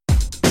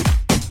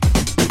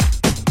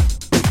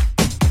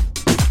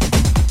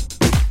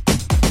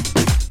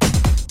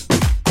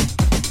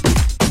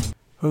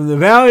From the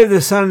Valley of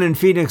the Sun in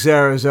Phoenix,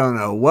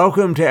 Arizona,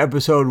 welcome to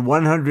episode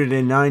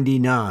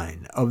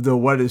 199 of the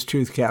What is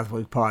Truth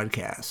Catholic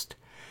podcast.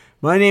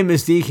 My name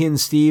is Deacon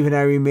Steve, and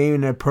I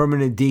remain a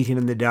permanent deacon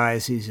in the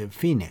Diocese of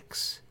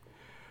Phoenix.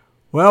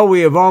 Well,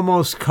 we have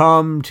almost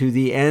come to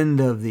the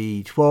end of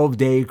the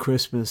 12-day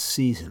Christmas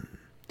season.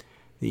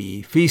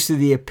 The Feast of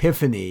the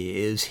Epiphany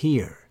is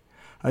here,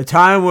 a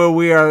time where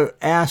we are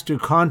asked to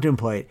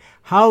contemplate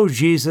how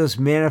Jesus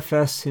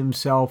manifests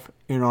himself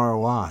in our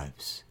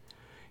lives.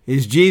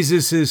 Is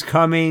Jesus'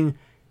 coming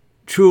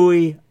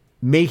truly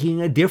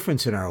making a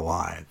difference in our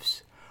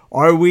lives?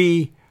 Are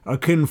we a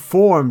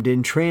conformed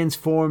and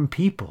transformed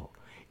people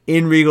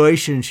in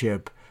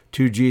relationship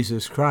to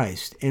Jesus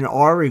Christ, in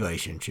our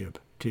relationship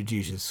to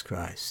Jesus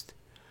Christ?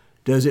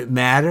 Does it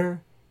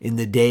matter in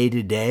the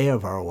day-to-day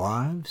of our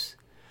lives?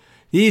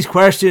 These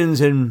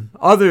questions and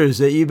others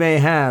that you may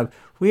have,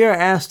 we are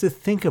asked to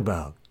think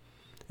about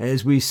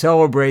as we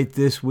celebrate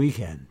this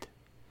weekend.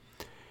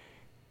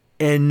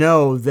 And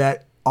know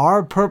that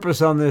our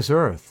purpose on this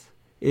earth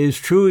is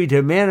truly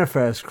to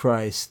manifest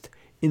Christ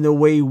in the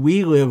way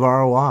we live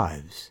our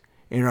lives,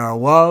 in our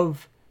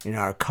love, in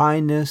our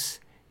kindness,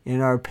 in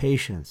our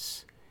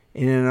patience,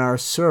 and in our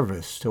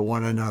service to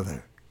one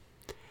another.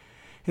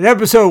 In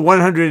episode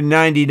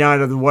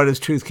 199 of the What is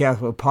Truth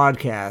Catholic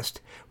podcast,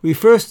 we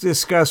first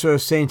discuss our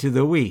Saint of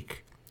the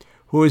Week,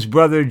 who is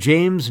Brother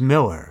James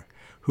Miller,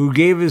 who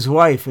gave his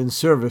life in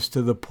service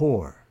to the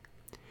poor.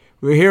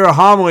 We hear a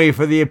homily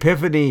for the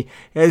Epiphany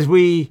as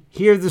we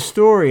hear the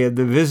story of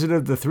the visit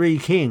of the three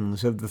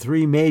kings of the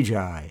three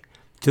magi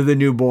to the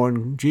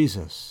newborn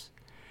Jesus.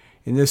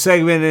 In the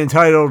segment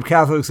entitled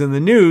Catholics in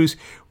the News,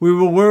 we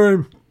will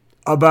learn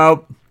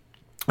about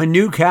a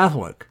new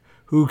Catholic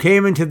who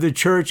came into the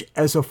church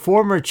as a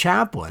former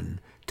chaplain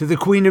to the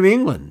Queen of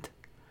England.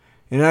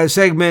 In our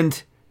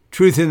segment,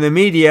 Truth in the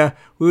Media,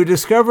 we will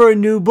discover a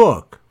new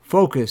book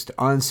focused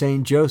on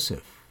St.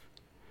 Joseph.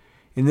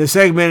 In the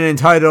segment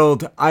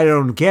entitled I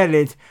Don't Get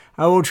It,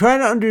 I will try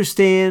to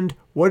understand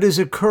what is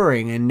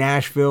occurring in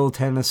Nashville,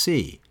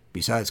 Tennessee,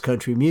 besides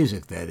country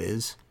music, that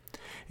is.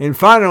 And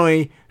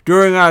finally,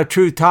 during our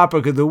Truth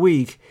Topic of the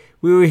Week,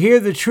 we will hear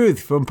the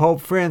truth from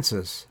Pope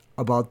Francis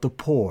about the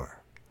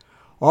poor.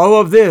 All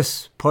of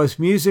this, plus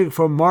music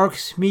from Mark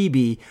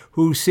Smeby,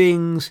 who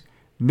sings,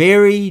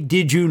 Mary,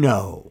 Did You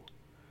Know?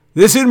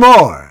 This and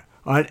more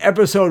on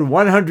episode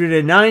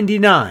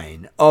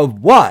 199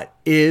 of What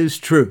is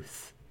Truth?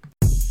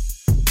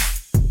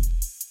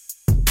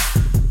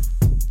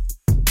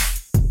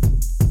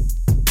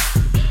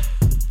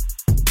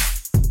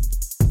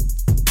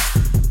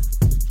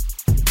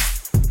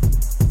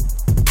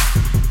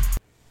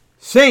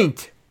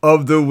 Saint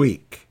of the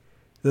Week.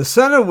 The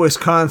son of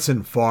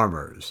Wisconsin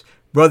farmers,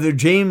 Brother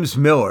James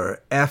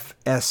Miller,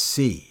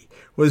 FSC,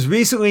 was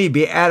recently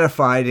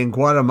beatified in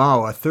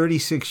Guatemala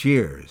 36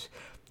 years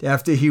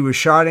after he was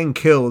shot and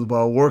killed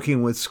while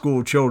working with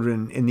school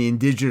children and the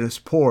indigenous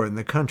poor in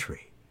the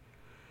country.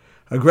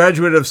 A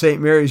graduate of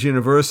St. Mary's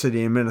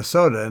University in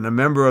Minnesota and a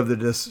member of the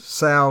De La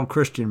Salle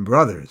Christian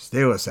Brothers,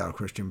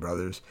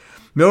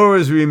 Miller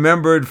is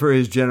remembered for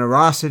his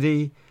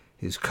generosity,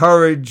 his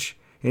courage,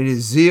 and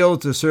his zeal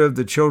to serve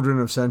the children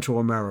of Central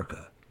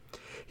America.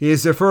 He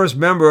is the first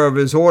member of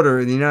his order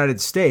in the United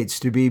States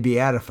to be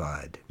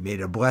beatified, made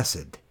a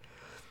blessed.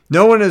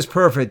 No one is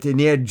perfect,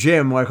 and yet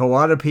Jim, like a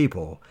lot of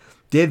people,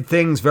 did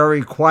things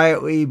very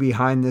quietly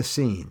behind the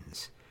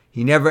scenes.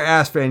 He never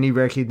asked for any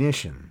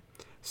recognition,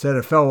 said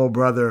a fellow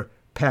brother,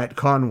 Pat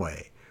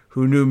Conway,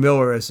 who knew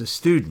Miller as a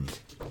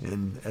student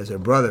and as a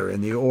brother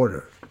in the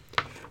order.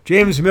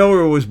 James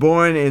Miller was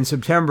born in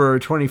September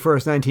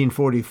 21st,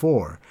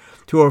 1944,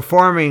 to a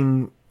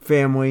farming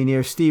family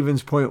near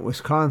Stevens Point,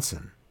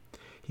 Wisconsin.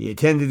 He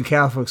attended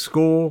Catholic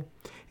school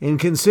and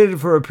considered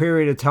for a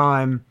period of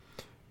time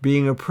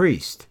being a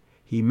priest.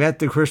 He met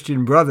the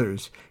Christian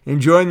Brothers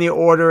and joined the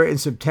order in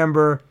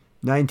September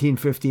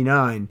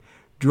 1959,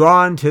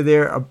 drawn to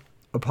their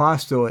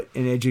apostolate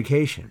in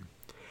education.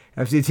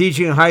 After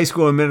teaching in high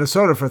school in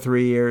Minnesota for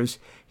 3 years,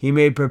 he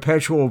made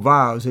perpetual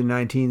vows in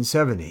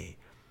 1970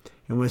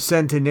 and was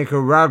sent to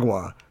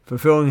Nicaragua,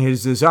 fulfilling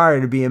his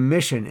desire to be a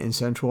mission in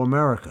Central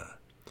America.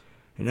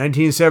 In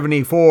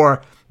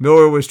 1974,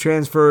 Miller was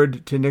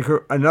transferred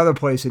to another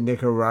place in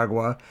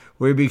Nicaragua,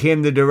 where he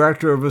became the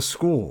director of a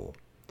school.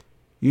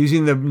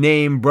 Using the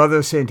name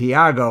Brother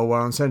Santiago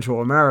while in Central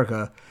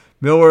America,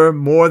 Miller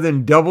more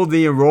than doubled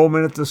the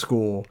enrollment at the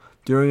school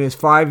during his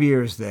 5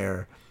 years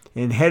there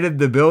and headed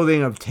the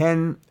building of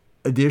 10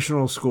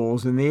 additional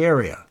schools in the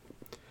area.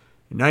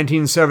 In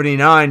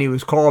 1979, he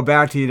was called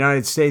back to the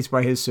United States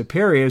by his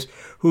superiors,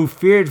 who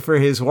feared for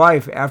his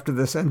life after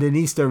the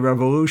Sandinista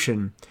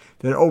revolution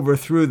that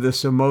overthrew the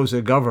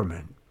Somoza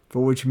government,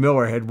 for which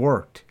Miller had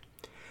worked.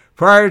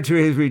 Prior to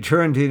his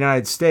return to the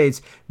United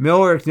States,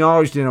 Miller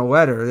acknowledged in a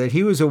letter that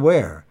he was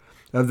aware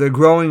of the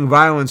growing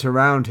violence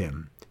around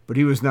him, but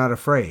he was not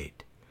afraid.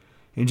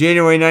 In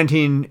January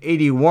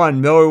 1981,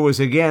 Miller was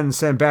again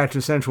sent back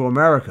to Central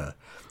America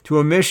to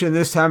a mission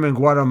this time in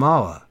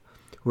Guatemala,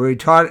 where he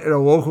taught at a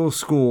local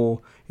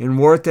school and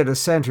worked at a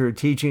center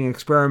teaching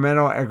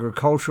experimental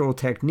agricultural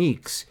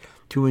techniques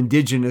to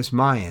indigenous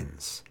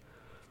Mayans.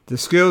 The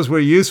skills were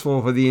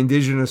useful for the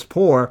indigenous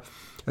poor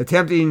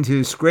attempting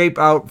to scrape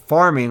out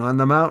farming on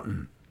the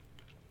mountain.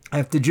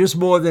 After just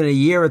more than a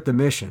year at the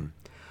mission,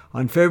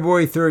 on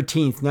February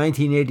 13,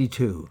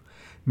 1982,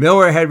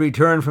 Miller had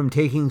returned from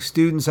taking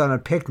students on a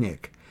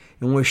picnic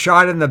and was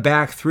shot in the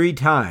back 3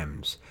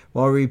 times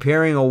while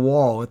repairing a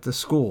wall at the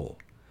school.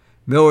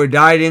 Miller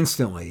died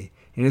instantly,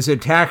 and his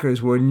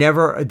attackers were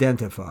never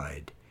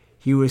identified.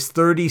 He was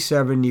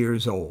 37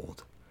 years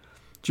old.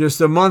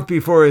 Just a month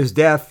before his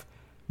death,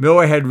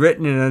 Miller had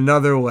written in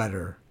another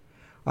letter,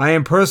 "I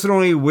am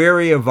personally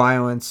weary of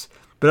violence,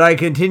 but I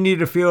continue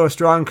to feel a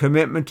strong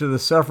commitment to the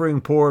suffering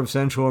poor of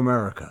Central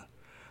America.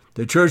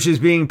 The church is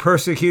being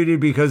persecuted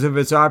because of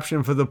its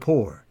option for the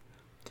poor.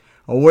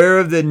 Aware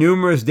of the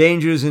numerous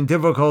dangers and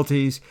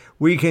difficulties,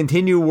 we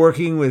continue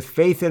working with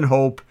faith and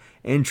hope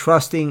and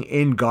trusting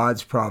in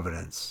God's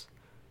providence."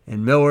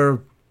 And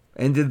Miller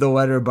ended the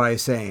letter by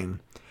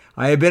saying,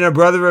 "I have been a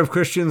brother of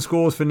Christian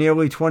schools for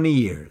nearly 20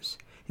 years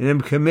and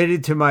am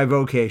committed to my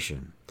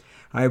vocation.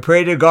 I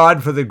pray to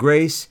God for the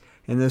grace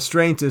and the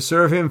strength to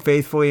serve him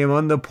faithfully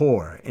among the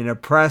poor and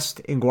oppressed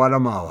in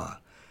Guatemala.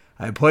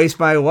 I place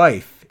my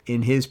life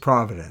in his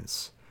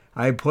providence.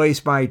 I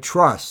place my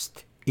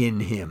trust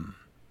in him."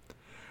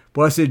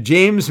 Blessed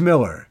James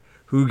Miller,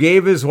 who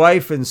gave his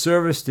life in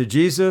service to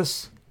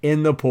Jesus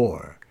in the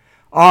poor,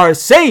 our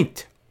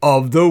Saint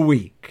of the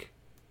Week.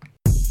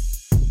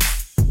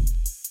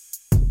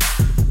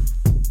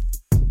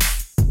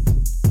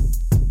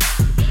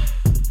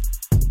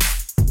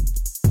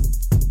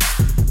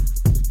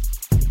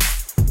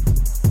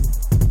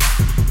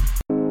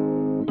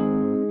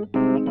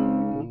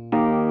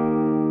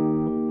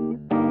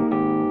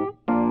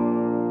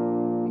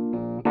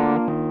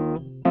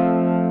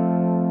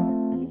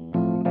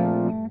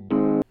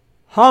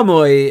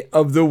 Homily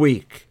of the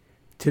Week.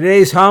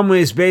 Today's homily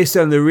is based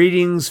on the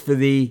readings for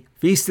the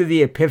Feast of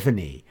the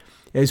Epiphany,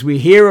 as we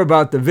hear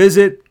about the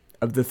visit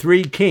of the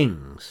 3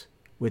 kings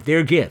with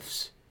their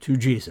gifts to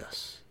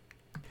Jesus.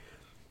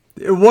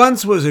 There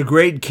once was a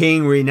great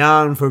king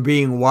renowned for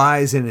being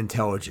wise and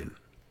intelligent.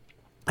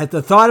 At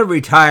the thought of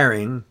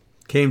retiring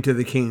came to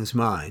the king's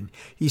mind,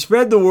 he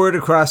spread the word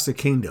across the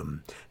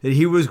kingdom that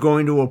he was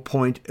going to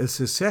appoint a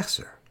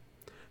successor.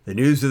 The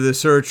news of the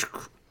search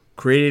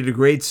created a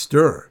great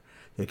stir.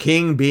 The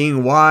king,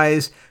 being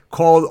wise,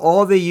 called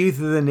all the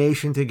youth of the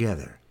nation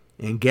together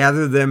and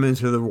gathered them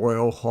into the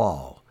royal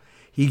hall.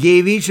 He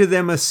gave each of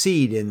them a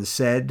seed and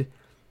said,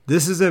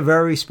 "This is a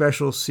very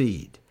special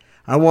seed.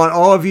 I want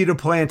all of you to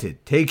plant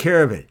it, take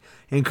care of it,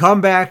 and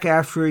come back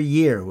after a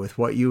year with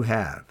what you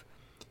have.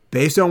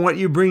 Based on what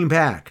you bring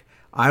back,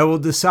 I will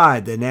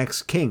decide the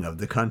next king of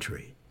the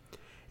country."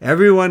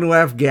 Everyone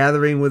left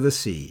gathering with a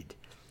seed.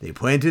 They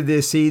planted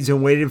their seeds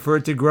and waited for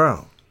it to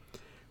grow.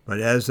 But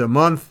as the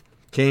month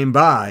came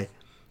by,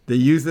 the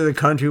youth of the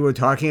country were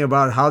talking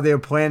about how their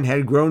plant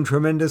had grown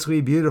tremendously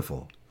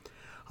beautiful.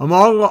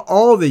 Among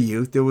all the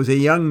youth, there was a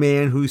young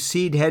man whose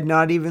seed had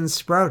not even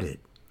sprouted.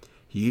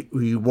 He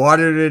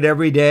watered it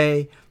every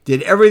day,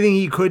 did everything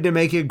he could to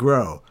make it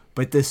grow,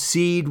 but the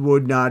seed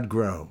would not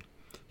grow.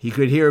 He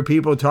could hear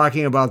people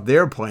talking about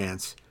their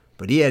plants,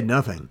 but he had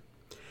nothing.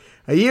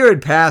 A year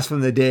had passed from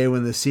the day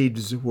when the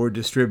seeds were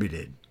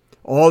distributed.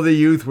 All the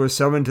youth were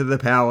summoned to the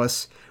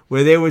palace,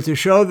 where they were to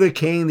show the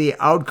king the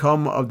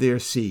outcome of their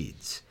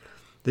seeds.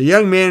 The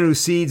young man whose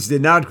seeds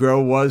did not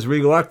grow was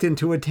reluctant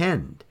to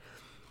attend.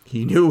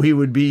 He knew he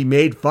would be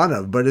made fun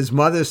of, but his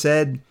mother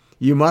said,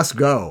 "You must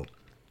go,"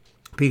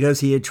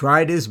 because he had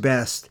tried his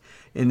best,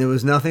 and there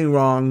was nothing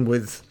wrong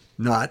with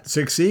not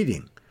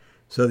succeeding.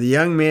 So the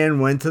young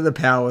man went to the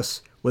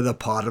palace with a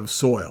pot of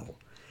soil.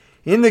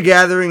 In the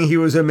gathering, he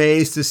was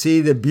amazed to see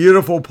the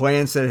beautiful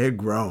plants that had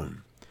grown.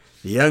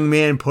 The young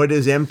man put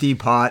his empty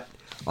pot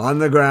on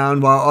the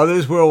ground while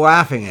others were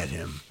laughing at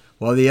him,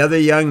 while the other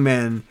young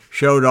men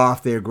showed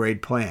off their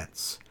great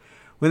plants.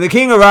 When the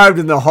king arrived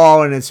in the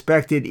hall and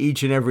inspected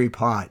each and every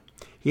pot,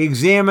 he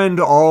examined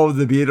all of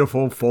the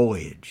beautiful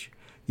foliage.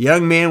 The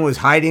young man was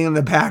hiding in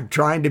the back,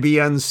 trying to be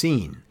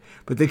unseen,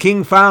 but the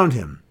king found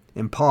him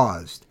and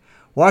paused.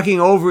 Walking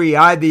over, he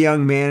eyed the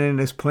young man and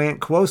his plant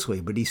closely,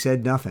 but he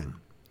said nothing.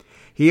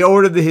 He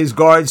ordered his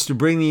guards to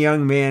bring the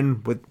young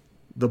man with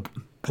the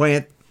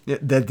plant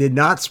that did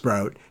not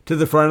sprout to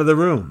the front of the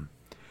room.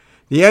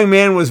 The young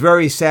man was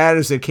very sad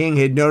as the king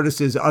had noticed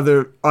his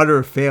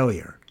utter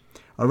failure.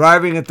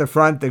 Arriving at the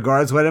front, the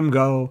guards let him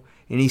go,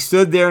 and he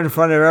stood there in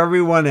front of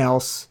everyone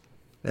else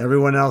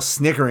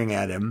snickering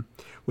at him,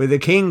 where the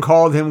king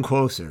called him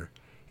closer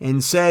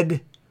and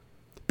said,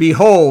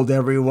 "Behold,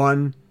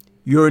 everyone,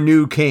 your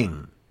new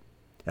king."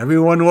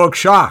 Everyone looked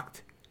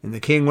shocked, and the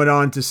king went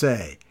on to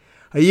say,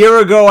 "A year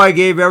ago I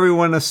gave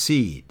everyone a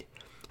seed.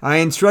 I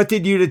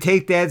instructed you to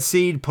take that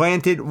seed,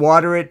 plant it,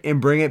 water it,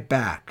 and bring it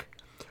back.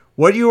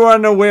 What you are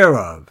unaware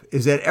of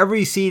is that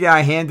every seed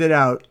I handed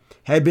out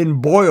had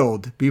been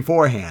boiled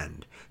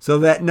beforehand, so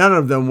that none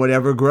of them would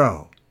ever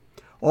grow.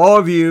 All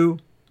of you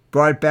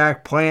brought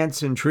back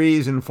plants and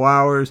trees and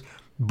flowers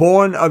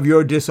born of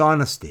your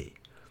dishonesty.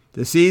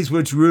 The seeds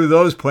which grew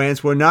those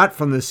plants were not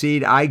from the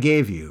seed I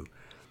gave you.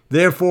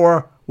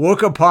 Therefore,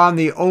 look upon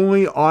the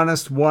only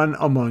honest one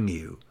among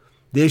you,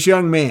 this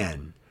young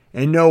man,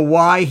 and know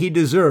why he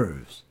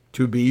deserves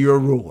to be your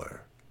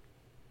ruler.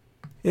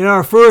 In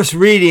our first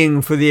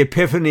reading for the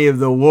Epiphany of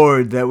the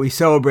Lord that we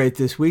celebrate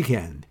this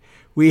weekend,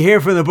 we hear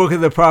from the book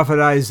of the prophet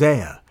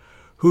Isaiah,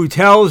 who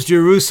tells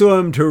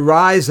Jerusalem to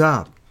rise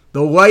up.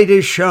 The light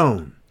is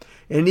shown,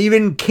 and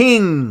even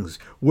kings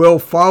will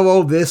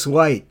follow this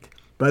light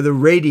by the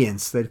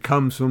radiance that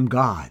comes from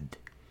God.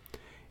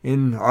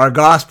 In our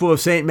Gospel of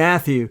St.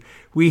 Matthew,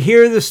 we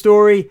hear the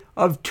story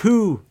of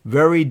two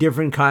very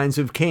different kinds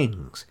of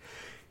kings.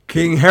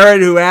 King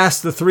Herod, who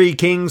asked the three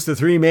kings, the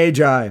three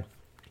magi,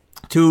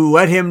 to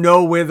let him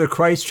know where the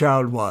Christ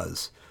child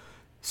was,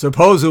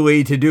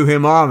 supposedly to do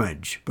him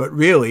homage, but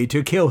really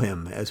to kill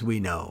him, as we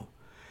know.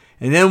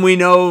 And then we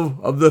know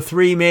of the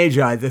three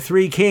magi, the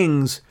three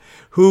kings,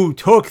 who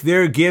took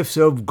their gifts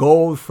of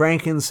gold,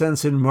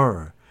 frankincense, and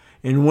myrrh,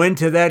 and went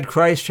to that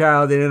Christ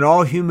child and in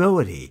all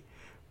humility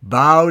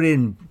bowed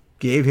and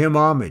gave him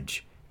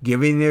homage,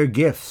 giving their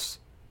gifts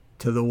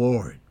to the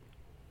Lord.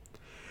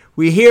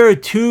 We hear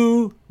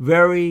two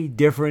very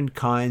different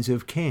kinds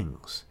of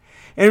kings.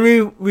 And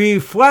we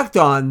reflect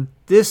on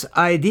this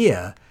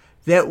idea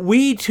that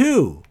we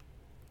too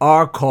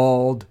are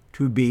called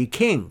to be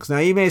kings. Now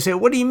you may say,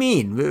 what do you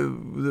mean?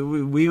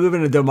 We live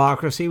in a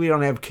democracy. We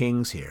don't have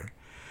kings here.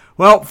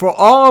 Well, for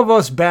all of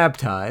us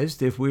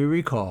baptized, if we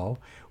recall,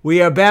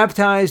 we are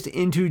baptized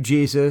into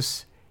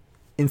Jesus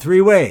in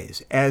three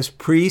ways: as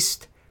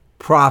priest,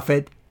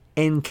 prophet,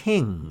 and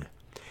king.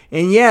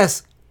 And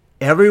yes,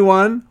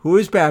 everyone who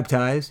is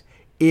baptized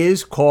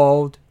is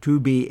called to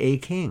be a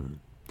king.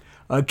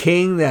 A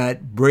king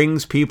that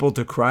brings people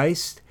to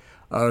Christ,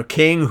 a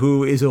king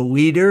who is a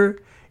leader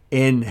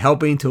in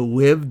helping to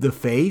live the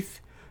faith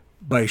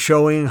by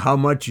showing how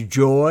much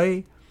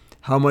joy,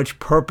 how much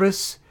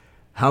purpose,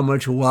 how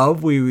much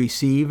love we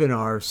receive in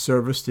our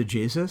service to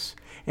Jesus.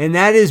 And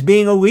that is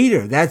being a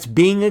leader. That's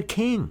being a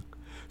king.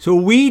 So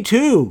we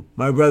too,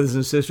 my brothers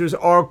and sisters,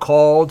 are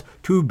called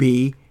to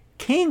be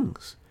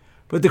kings.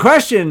 But the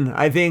question,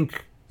 I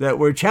think, that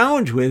we're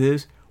challenged with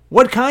is,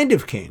 what kind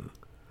of king?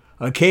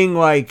 A king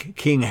like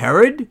King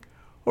Herod,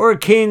 or a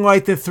king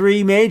like the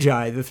three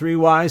magi, the three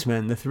wise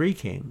men, the three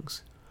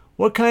kings?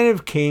 What kind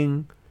of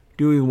king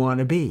do we want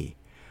to be?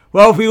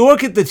 Well, if we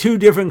look at the two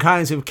different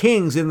kinds of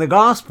kings in the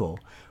gospel,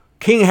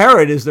 King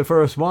Herod is the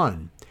first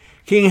one.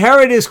 King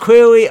Herod is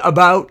clearly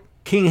about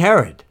King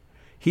Herod.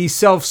 He's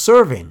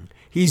self-serving.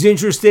 He's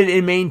interested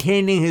in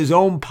maintaining his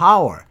own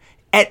power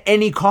at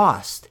any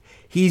cost.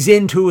 He's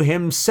into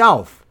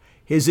himself,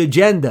 his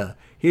agenda,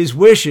 his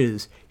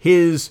wishes,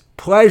 his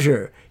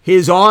pleasure,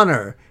 his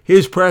honor,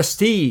 his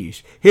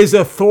prestige, his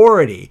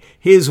authority.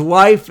 His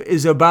life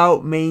is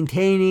about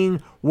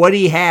maintaining what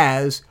he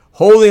has,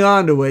 holding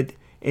on to it,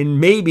 and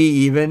maybe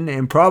even,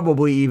 and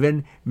probably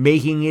even,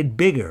 making it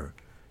bigger,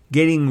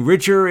 getting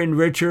richer and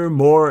richer,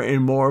 more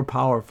and more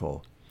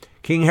powerful.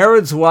 King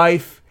Herod's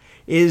life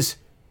is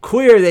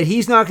clear that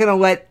he's not going to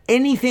let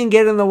anything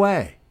get in the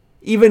way,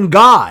 even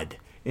God,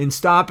 in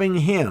stopping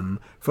him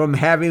from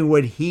having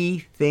what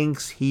he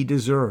thinks he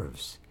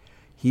deserves.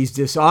 He's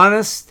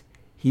dishonest,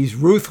 he's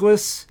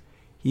ruthless,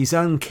 he's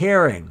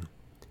uncaring,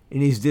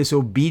 and he's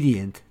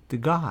disobedient to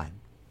God.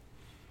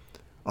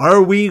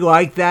 Are we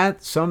like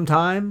that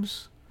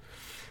sometimes?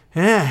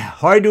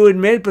 Hard to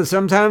admit, but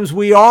sometimes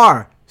we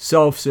are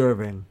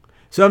self-serving.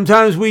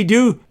 Sometimes we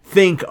do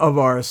think of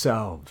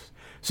ourselves.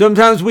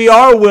 Sometimes we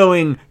are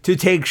willing to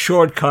take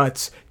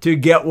shortcuts to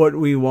get what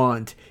we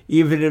want,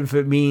 even if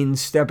it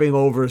means stepping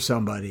over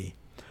somebody.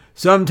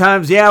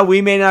 Sometimes,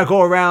 we may not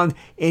go around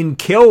and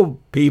kill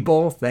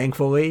people,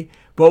 thankfully,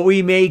 but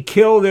we may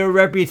kill their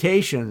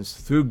reputations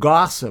through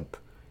gossip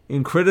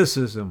and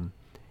criticism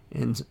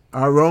and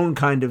our own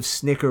kind of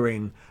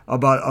snickering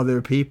about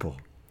other people.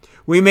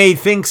 We may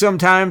think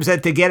sometimes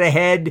that to get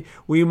ahead,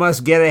 we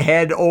must get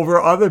ahead over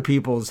other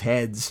people's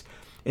heads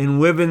and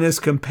live in this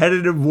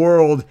competitive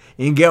world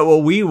and get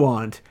what we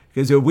want,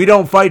 because if we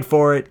don't fight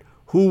for it,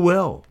 who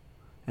will?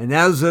 And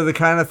those are the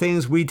kind of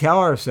things we tell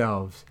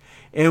ourselves.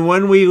 And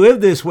when we live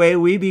this way,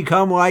 we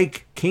become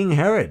like King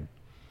Herod,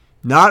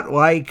 not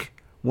like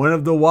one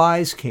of the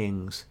wise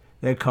kings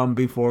that come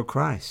before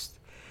Christ.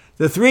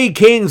 The three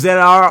kings that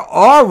are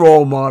our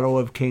role model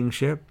of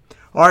kingship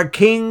are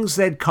kings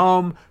that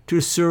come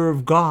to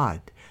serve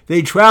God.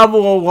 They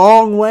travel a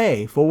long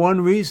way for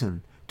one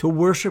reason, to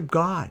worship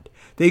God.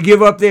 They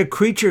give up their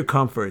creature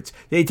comforts.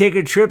 They take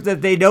a trip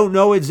that they don't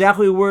know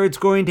exactly where it's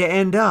going to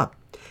end up.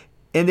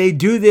 And they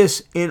do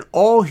this in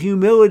all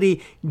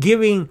humility,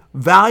 giving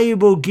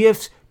valuable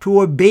gifts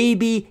to a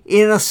baby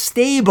in a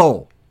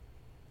stable.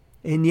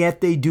 And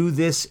yet they do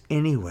this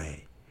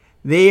anyway.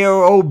 They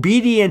are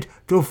obedient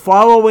to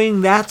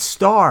following that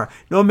star,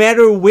 no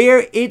matter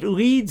where it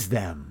leads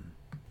them.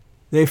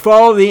 They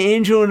follow the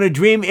angel in a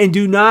dream and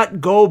do not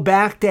go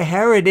back to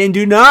Herod and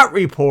do not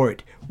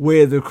report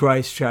where the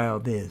Christ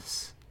child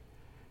is.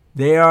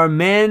 They are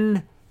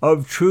men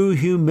of true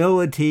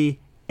humility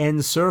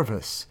and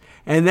service.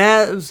 And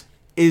that's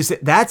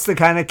the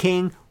kind of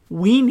king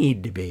we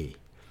need to be.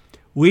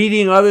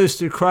 Leading others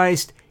to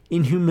Christ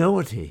in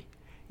humility.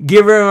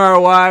 Giving our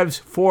lives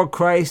for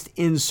Christ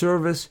in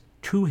service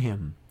to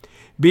him.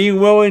 Being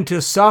willing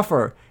to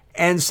suffer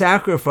and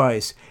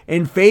sacrifice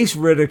and face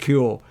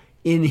ridicule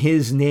in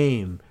his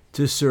name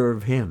to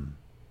serve him.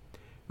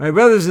 My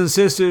brothers and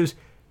sisters,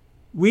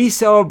 we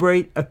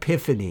celebrate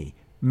Epiphany,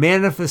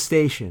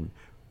 manifestation,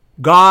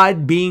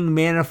 God being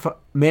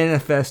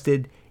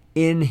manifested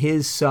in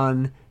his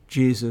Son,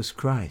 Jesus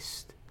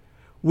Christ.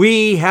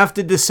 We have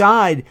to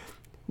decide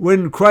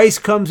when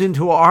Christ comes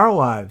into our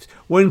lives,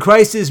 when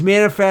Christ is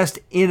manifest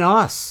in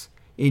us,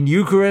 in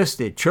Eucharist,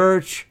 at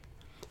church,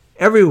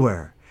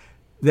 everywhere,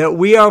 that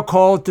we are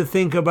called to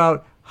think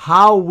about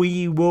how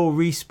we will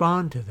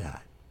respond to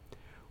that.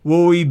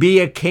 Will we be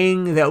a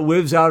king that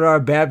lives out our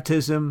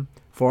baptism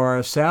for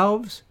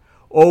ourselves?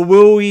 Or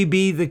will we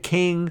be the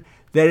king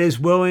that is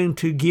willing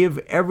to give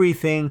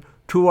everything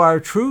to our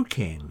true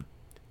king,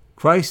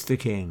 Christ the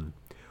King,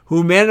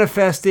 who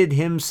manifested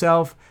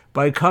himself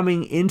by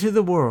coming into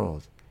the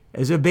world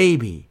as a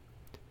baby,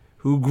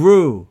 who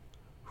grew,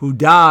 who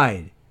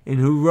died, and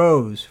who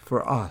rose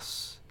for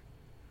us?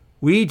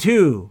 We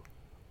too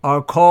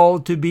are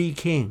called to be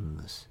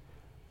kings.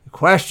 The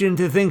question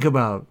to think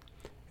about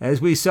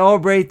as we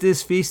celebrate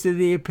this Feast of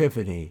the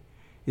Epiphany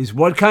is,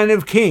 what kind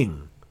of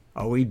king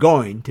are we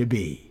going to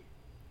be?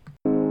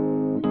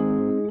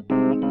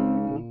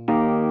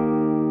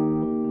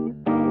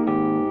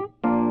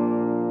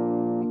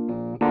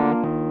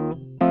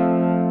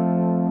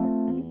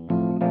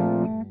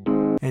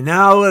 And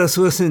now let us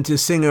listen to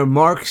singer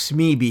Mark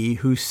Smeby,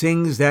 who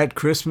sings that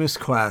Christmas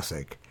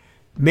classic,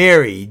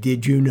 Mary,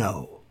 Did You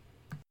Know?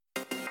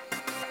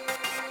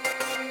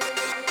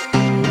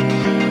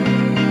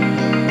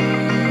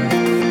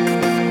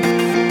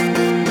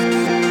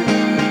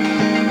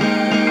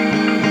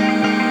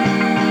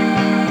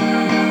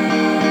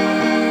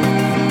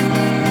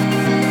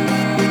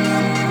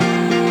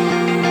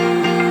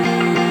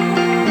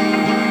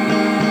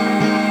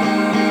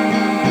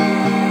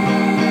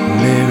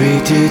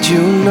 Did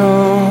you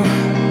know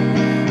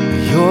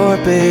your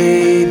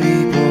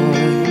baby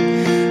boy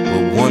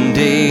will one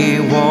day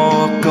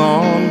walk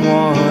on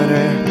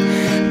water?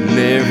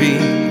 Mary,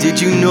 did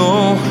you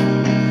know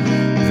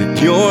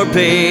that your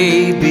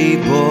baby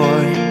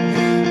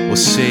boy will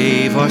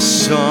save our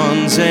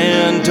sons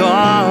and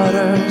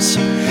daughters?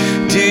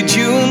 Did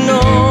you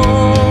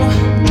know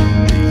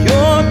that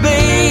your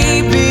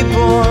baby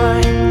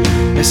boy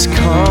has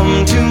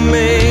come to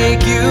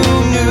make you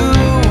new?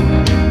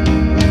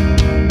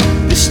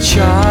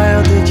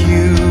 Child that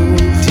you've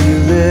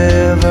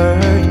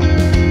delivered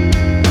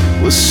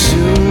will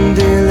soon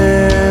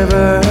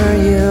deliver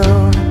you.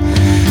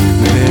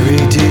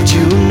 Mary, did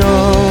you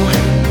know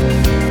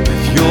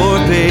that your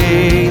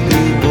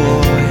baby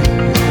boy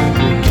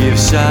will give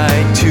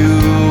sight to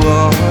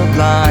a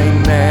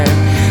blind man?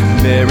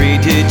 Mary,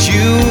 did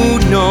you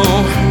know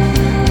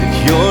that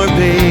your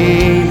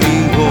baby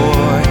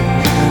boy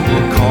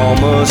will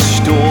calm a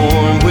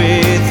storm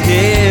with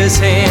his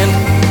hand?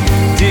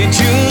 Did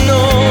you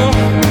know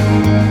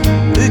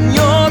that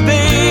your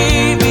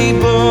baby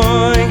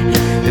boy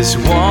has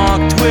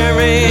walked where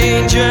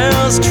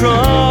angels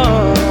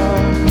trod?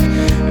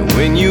 And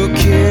when you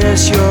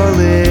kiss your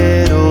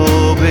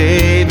little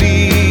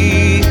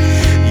baby,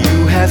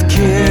 you have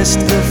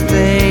kissed the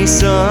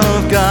face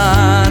of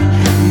God.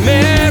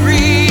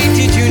 Mary,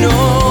 did you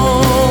know?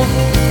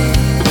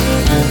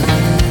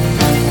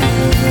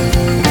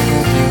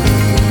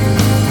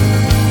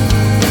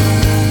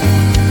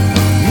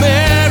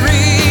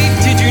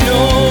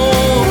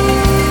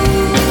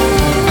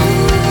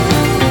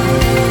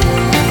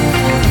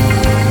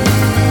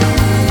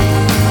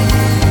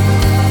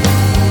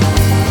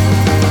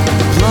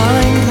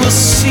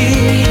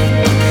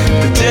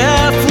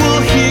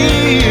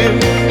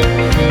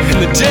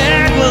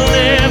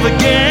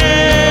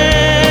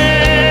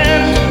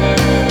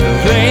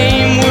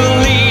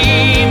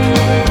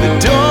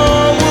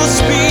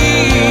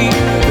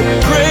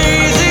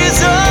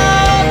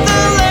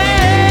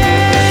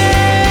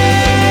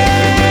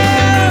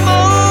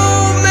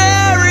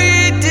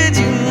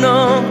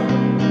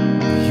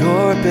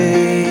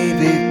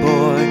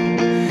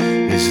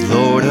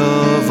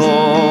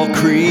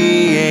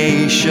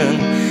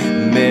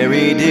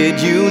 Mary, did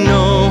you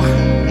know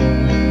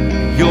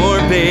your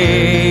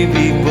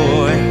baby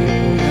boy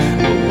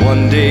will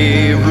one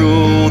day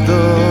rule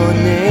the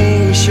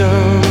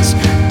nations?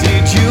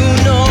 Did you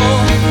know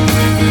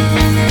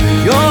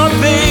your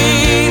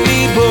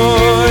baby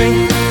boy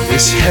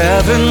is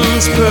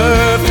heaven's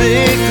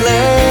perfect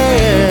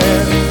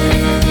lamb?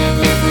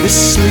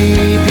 This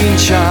sleeping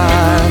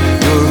child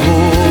you're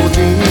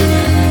holding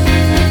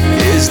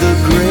is the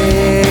great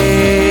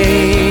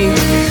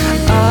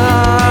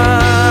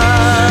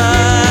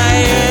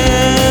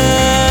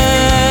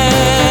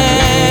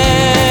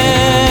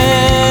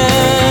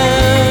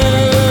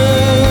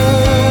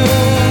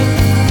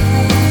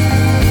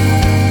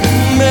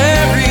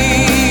Mary,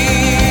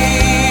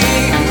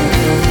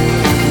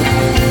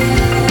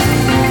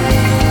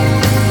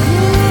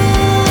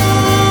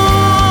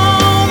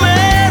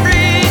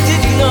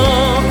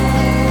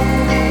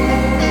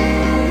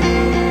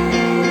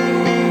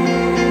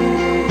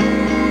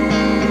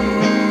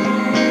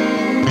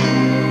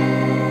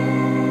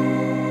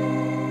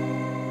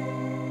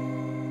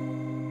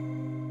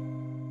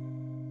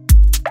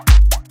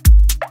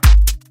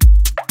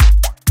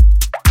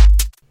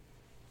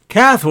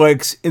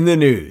 Catholics in the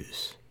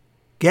news.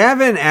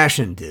 Gavin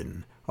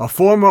Ashenden, a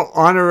former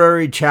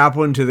honorary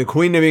chaplain to the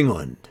Queen of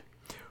England,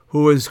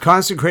 who was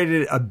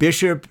consecrated a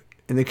bishop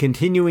in the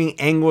continuing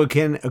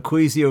Anglican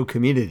ecclesial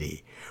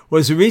community,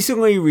 was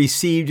recently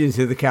received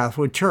into the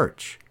Catholic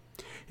Church.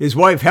 His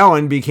wife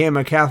Helen became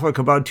a Catholic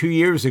about 2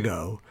 years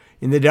ago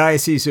in the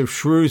Diocese of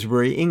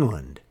Shrewsbury,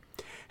 England.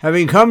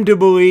 Having come to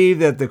believe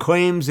that the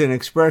claims and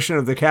expression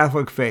of the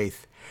Catholic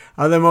faith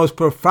are the most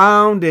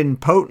profound and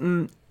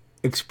potent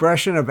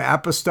expression of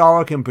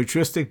apostolic and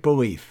patristic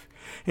belief,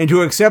 and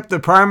to accept the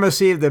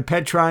primacy of the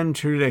Petrine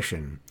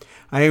tradition,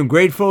 I am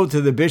grateful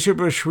to the Bishop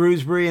of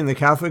Shrewsbury and the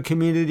Catholic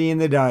community in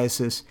the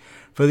diocese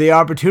for the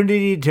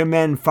opportunity to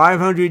mend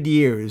 500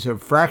 years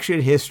of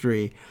fractured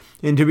history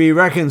and to be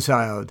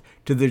reconciled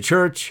to the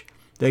Church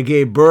that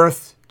gave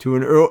birth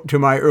to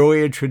my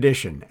earlier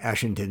tradition,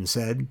 Ashenden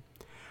said.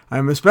 I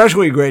am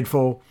especially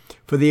grateful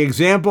for the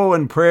example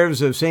and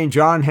prayers of St.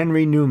 John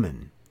Henry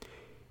Newman.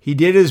 He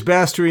did his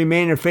best to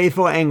remain a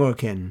faithful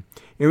Anglican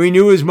and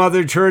renew his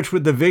mother church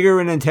with the vigor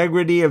and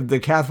integrity of the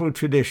Catholic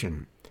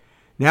tradition.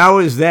 Now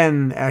as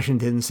then,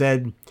 Ashenden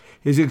said,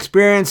 his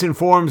experience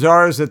informs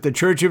ours that the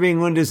Church of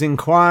England is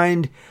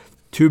inclined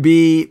to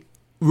be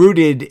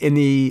rooted in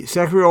the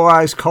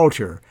secularized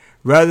culture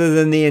rather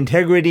than the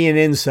integrity and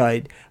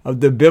insight of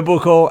the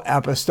biblical,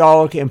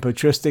 apostolic, and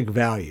patristic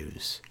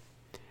values.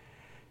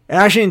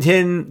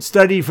 Ashenden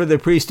studied for the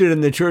priesthood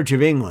in the Church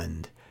of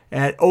England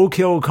at Oak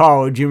Hill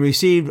College and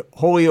received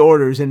holy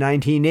orders in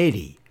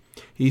 1980.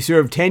 He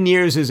served 10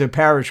 years as a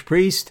parish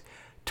priest,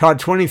 taught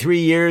 23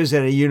 years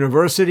at a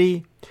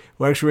university,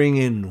 lecturing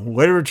in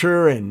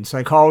literature and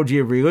psychology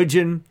of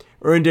religion,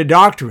 earned a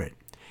doctorate,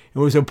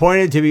 and was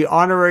appointed to be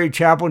honorary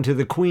chaplain to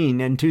the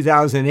Queen in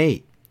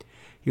 2008.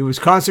 He was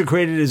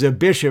consecrated as a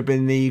bishop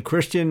in the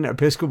Christian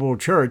Episcopal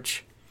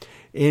Church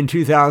in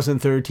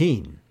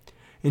 2013.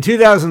 In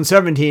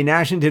 2017,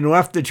 Ashenden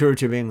left the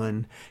Church of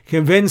England,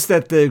 convinced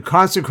that the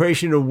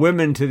consecration of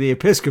women to the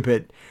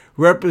episcopate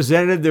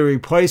represented the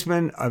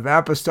replacement of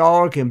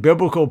apostolic and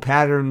biblical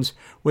patterns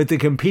with the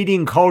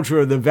competing culture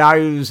of the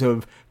values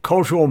of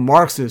cultural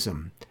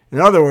Marxism. In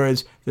other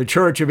words, the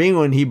Church of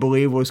England, he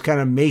believed, was kind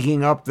of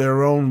making up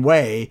their own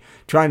way,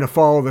 trying to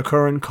follow the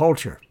current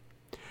culture.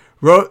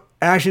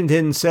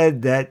 Ashenden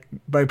said that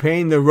by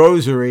praying the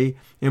rosary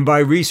and by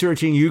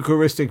researching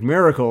Eucharistic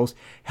miracles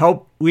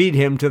helped lead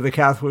him to the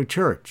Catholic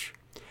Church.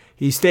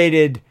 He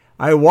stated,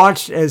 I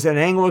watched as an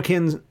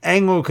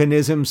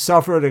Anglicanism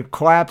suffered a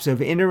collapse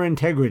of inner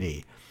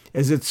integrity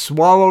as it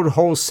swallowed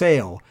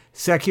wholesale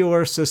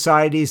secular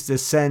society's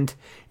descent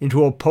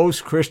into a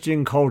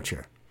post-Christian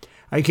culture.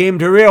 I came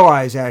to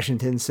realize,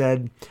 Ashenden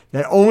said,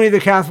 that only the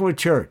Catholic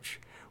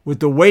Church, with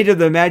the weight of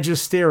the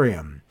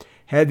magisterium,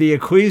 had the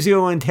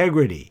ecclesial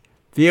integrity,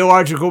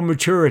 theological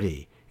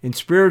maturity, and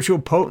spiritual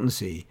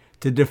potency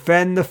to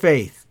defend the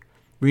faith,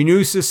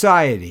 renew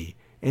society,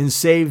 and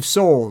save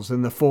souls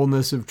in the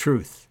fullness of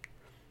truth.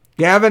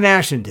 Gavin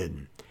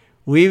Ashenden,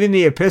 leaving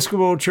the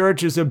Episcopal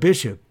Church as a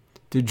bishop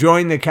to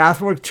join the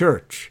Catholic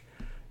Church.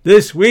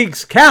 This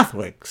week's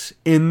Catholics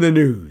in the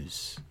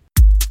News.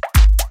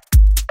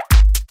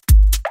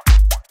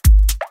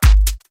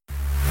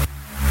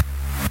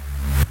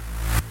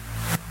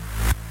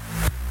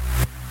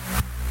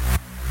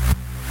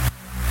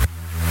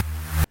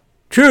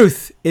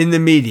 Truth in the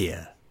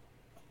media.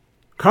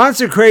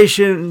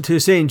 Consecration to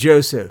St.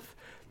 Joseph,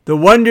 The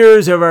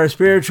Wonders of Our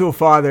Spiritual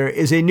Father,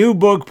 is a new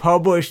book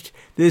published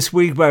this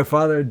week by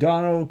Father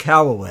Donald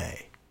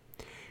Calloway.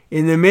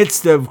 In the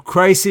midst of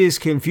crisis,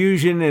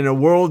 confusion, and a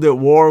world at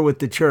war with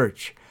the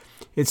Church,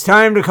 it's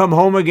time to come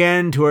home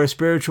again to our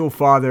spiritual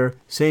father,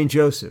 St.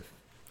 Joseph.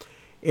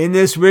 In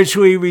this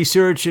richly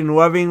researched and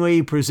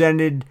lovingly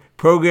presented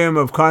program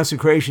of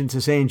consecration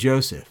to St.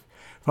 Joseph,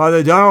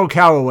 Father Donald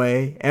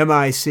Calloway,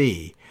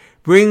 M.I.C.,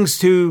 brings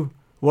to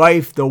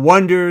life the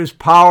wonders,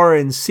 power,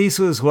 and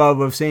ceaseless love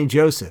of St.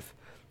 Joseph,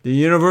 the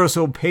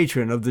universal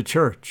patron of the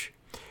Church,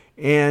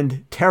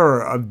 and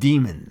terror of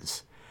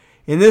demons.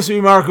 In this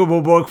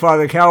remarkable book,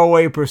 Father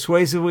Calloway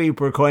persuasively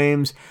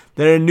proclaims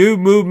that a new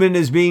movement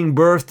is being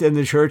birthed in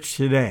the Church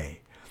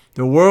today,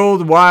 the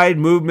worldwide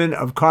movement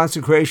of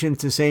consecration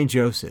to St.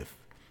 Joseph.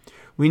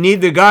 We need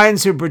the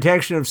guidance and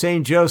protection of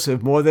St.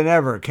 Joseph more than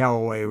ever,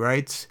 Calloway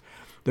writes.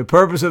 The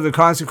purpose of the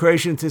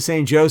consecration to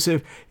St.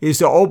 Joseph is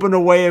to open a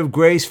way of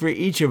grace for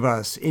each of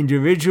us,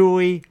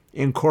 individually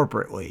and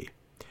corporately.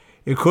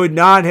 It could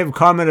not have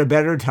come at a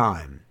better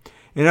time.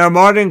 In our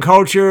modern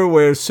culture,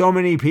 where so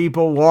many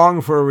people long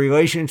for a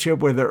relationship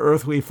with their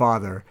earthly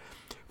father,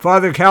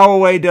 Father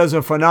Calloway does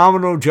a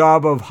phenomenal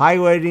job of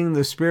highlighting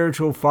the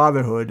spiritual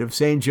fatherhood of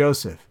St.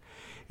 Joseph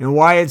and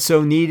why it's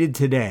so needed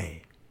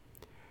today.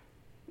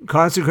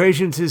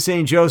 Consecration to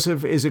St.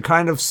 Joseph is a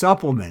kind of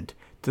supplement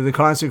to the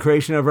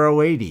consecration of Our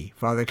Lady,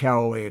 Father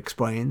Calloway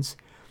explains.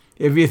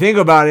 If you think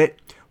about it,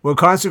 we're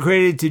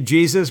consecrated to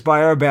Jesus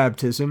by our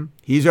baptism.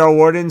 He's our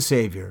Lord and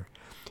Savior.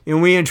 And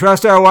we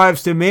entrust our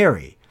lives to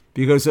Mary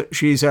because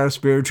she's our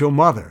spiritual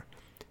mother.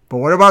 But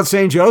what about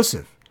St.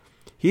 Joseph?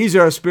 He's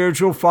our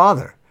spiritual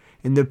father.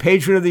 and the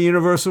patron of the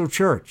universal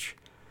church.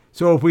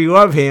 So if we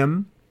love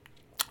him,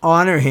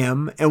 honor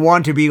him, and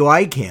want to be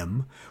like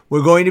him,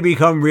 we're going to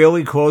become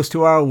really close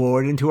to our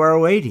Lord and to Our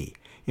Lady,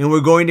 and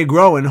we're going to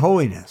grow in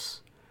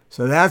holiness.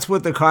 So that's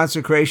what the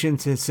consecration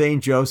to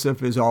St.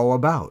 Joseph is all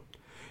about.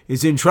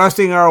 It's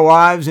entrusting our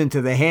lives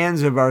into the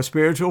hands of our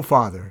spiritual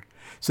Father,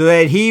 so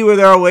that he with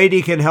Our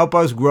Lady can help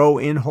us grow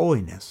in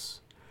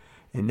holiness.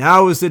 And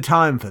now is the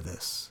time for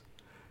this.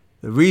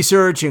 The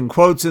research and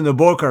quotes in the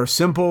book are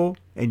simple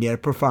and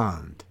yet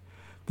profound.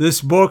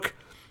 This book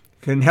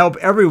can help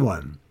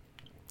everyone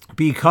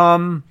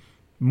become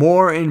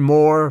more and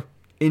more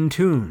in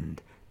tune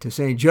to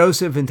St.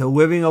 Joseph and to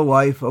living a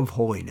life of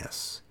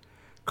holiness.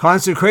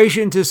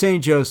 Consecration to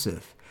St.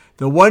 Joseph,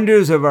 The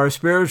Wonders of Our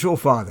Spiritual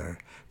Father,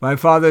 by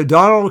Father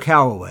Donald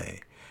Calloway,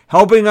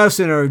 helping us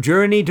in our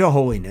journey to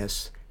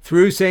holiness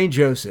through St.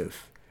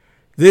 Joseph.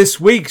 This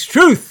week's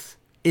Truth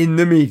in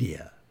the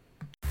Media.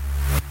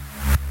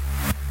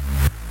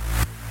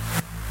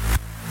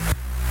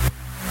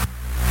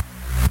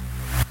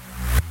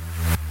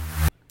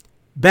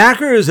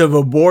 Backers of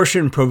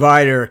abortion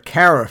provider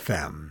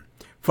Carafem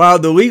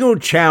filed the legal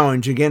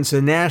challenge against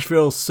the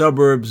Nashville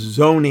suburbs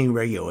zoning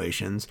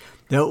regulations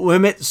that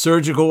limit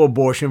surgical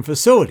abortion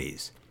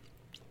facilities.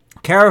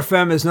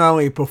 Carafem is not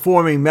only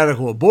performing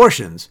medical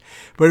abortions,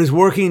 but is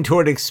working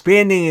toward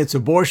expanding its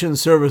abortion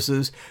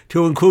services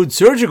to include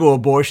surgical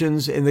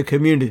abortions in the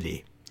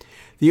community.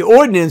 The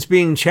ordinance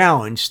being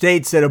challenged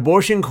states that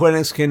abortion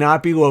clinics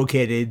cannot be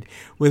located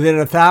within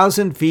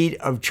 1,000 feet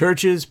of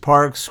churches,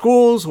 parks,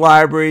 schools,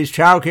 libraries,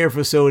 childcare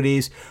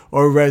facilities,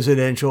 or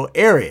residential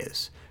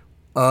areas.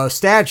 A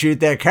statute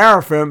that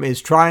Carafem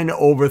is trying to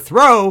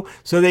overthrow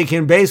so they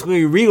can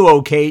basically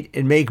relocate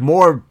and make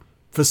more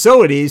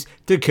facilities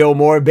to kill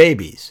more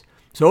babies.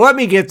 So let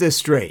me get this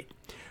straight.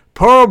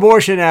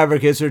 Pro-abortion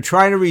advocates are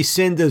trying to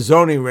rescind the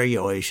zoning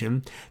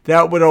regulation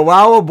that would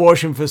allow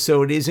abortion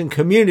facilities in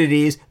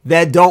communities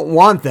that don't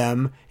want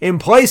them in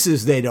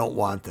places they don't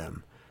want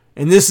them.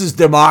 And this is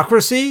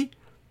democracy?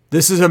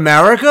 This is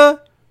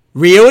America?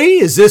 Really?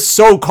 Is this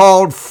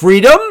so-called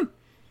freedom?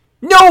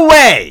 No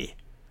way!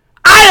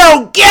 I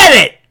don't get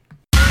it!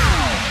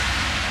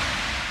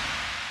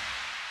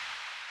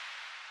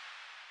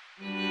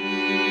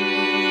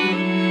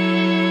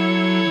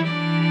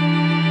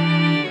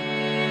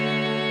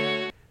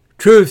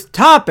 Truth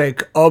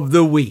topic of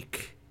the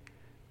week.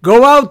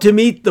 Go out to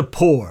meet the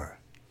poor.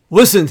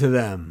 Listen to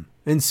them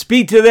and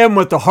speak to them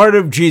with the heart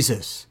of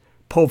Jesus,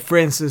 Pope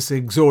Francis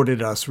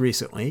exhorted us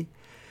recently.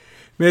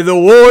 May the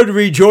Lord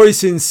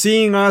rejoice in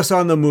seeing us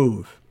on the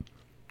move,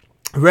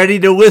 ready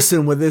to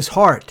listen with his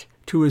heart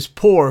to his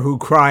poor who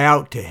cry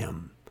out to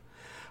him.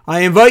 I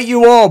invite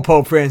you all,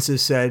 Pope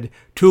Francis said,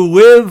 to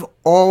live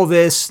all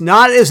this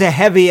not as a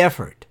heavy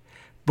effort,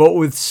 but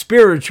with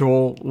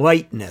spiritual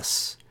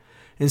lightness.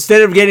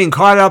 Instead of getting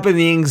caught up in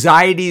the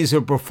anxieties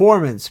of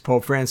performance,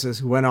 Pope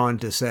Francis went on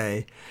to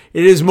say,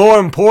 it is more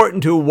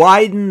important to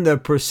widen the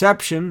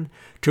perception,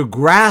 to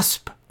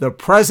grasp the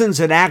presence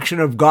and action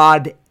of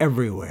God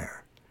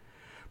everywhere.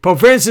 Pope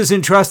Francis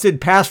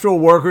entrusted pastoral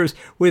workers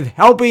with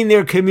helping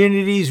their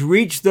communities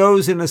reach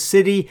those in a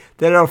city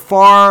that are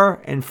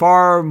far and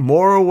far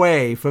more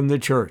away from the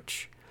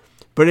church.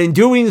 But in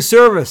doing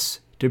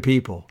service to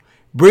people,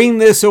 bring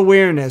this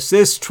awareness,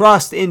 this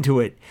trust into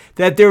it,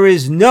 that there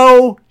is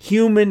no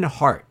human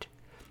heart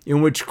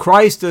in which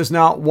Christ does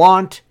not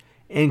want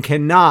and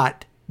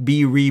cannot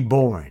be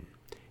reborn.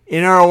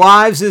 In our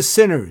lives as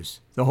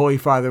sinners, the Holy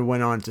Father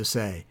went on to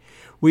say,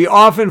 we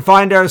often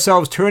find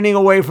ourselves turning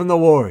away from the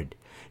Lord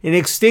and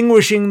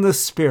extinguishing the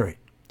Spirit.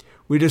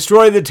 We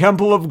destroy the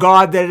temple of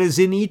God that is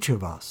in each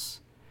of us.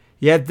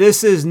 Yet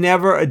this is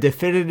never a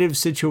definitive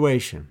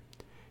situation.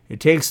 It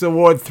takes the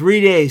Lord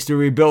 3 days to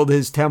rebuild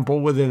his temple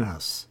within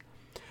us.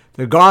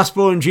 The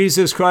gospel in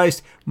Jesus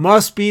Christ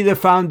must be the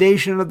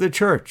foundation of the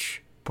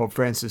church, Pope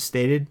Francis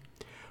stated,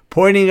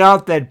 pointing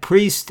out that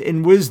priests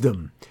in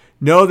wisdom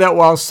know that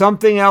while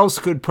something else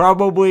could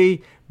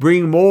probably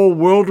bring more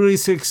worldly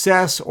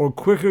success or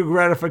quicker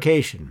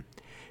gratification,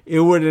 it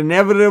would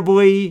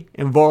inevitably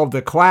involve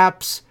the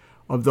collapse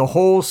of the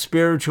whole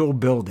spiritual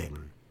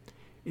building.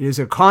 It is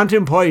a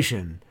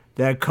contemplation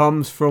that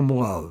comes from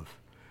love.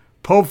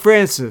 Pope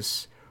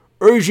Francis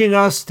urging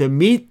us to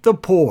meet the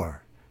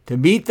poor, to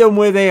meet them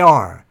where they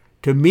are,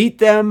 to meet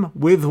them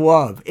with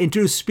love, and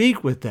to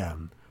speak with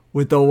them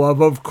with the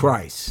love of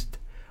Christ.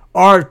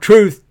 Our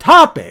truth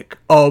topic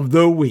of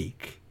the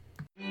week.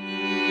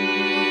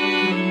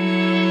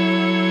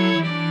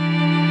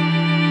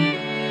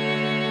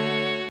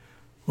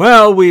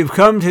 Well, we've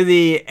come to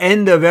the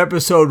end of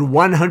episode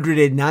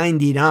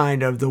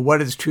 199 of the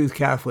What is Truth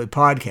Catholic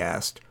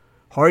podcast.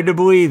 Hard to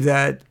believe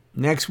that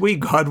next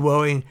week, God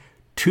willing,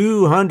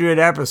 200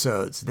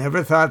 episodes.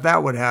 Never thought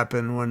that would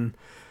happen when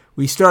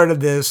we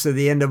started this at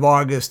the end of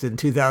August in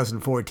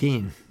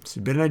 2014. It's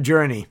been a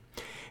journey.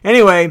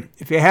 Anyway,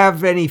 if you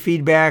have any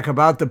feedback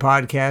about the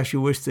podcast you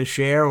wish to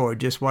share or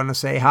just want to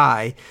say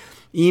hi,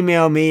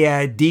 email me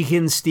at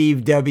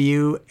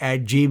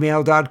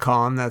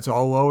deaconstevew@gmail.com. That's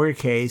all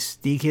lowercase,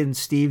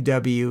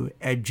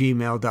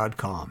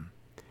 deaconstevew@gmail.com.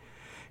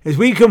 As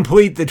we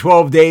complete the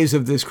 12 days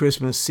of this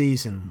Christmas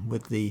season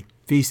with the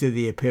Feast of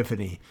the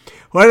Epiphany,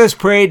 let us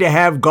pray to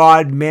have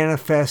God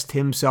manifest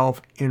himself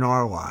in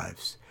our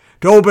lives,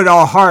 to open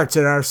our hearts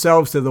and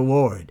ourselves to the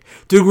Lord,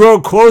 to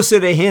grow closer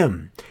to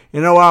him,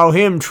 and allow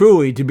him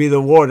truly to be the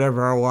Lord of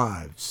our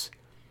lives.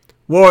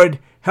 Lord,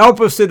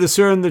 help us to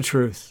discern the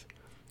truth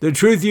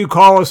you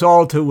call us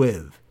all to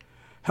live.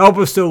 Help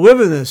us to live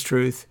in this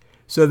truth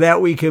so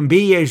that we can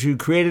be as you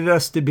created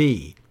us to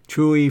be,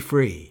 truly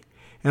free.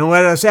 And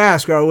let us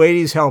ask Our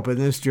Lady's help in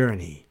this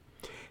journey.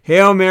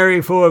 Hail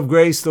Mary, full of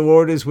grace, the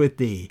Lord is with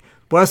thee.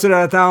 Blessed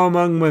art thou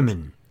among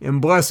women, and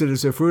blessed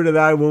is the fruit of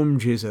thy womb,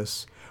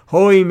 Jesus.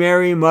 Holy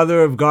Mary,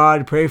 Mother of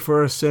God, pray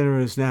for us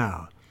sinners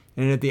now,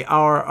 and at the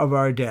hour of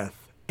our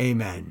death.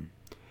 Amen.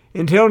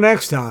 Until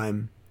next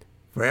time,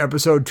 for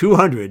episode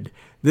 200,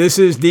 this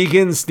is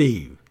Deacon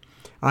Steve.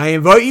 I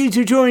invite you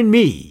to join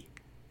me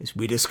as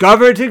we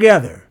discover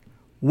together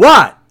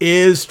what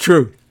is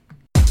truth.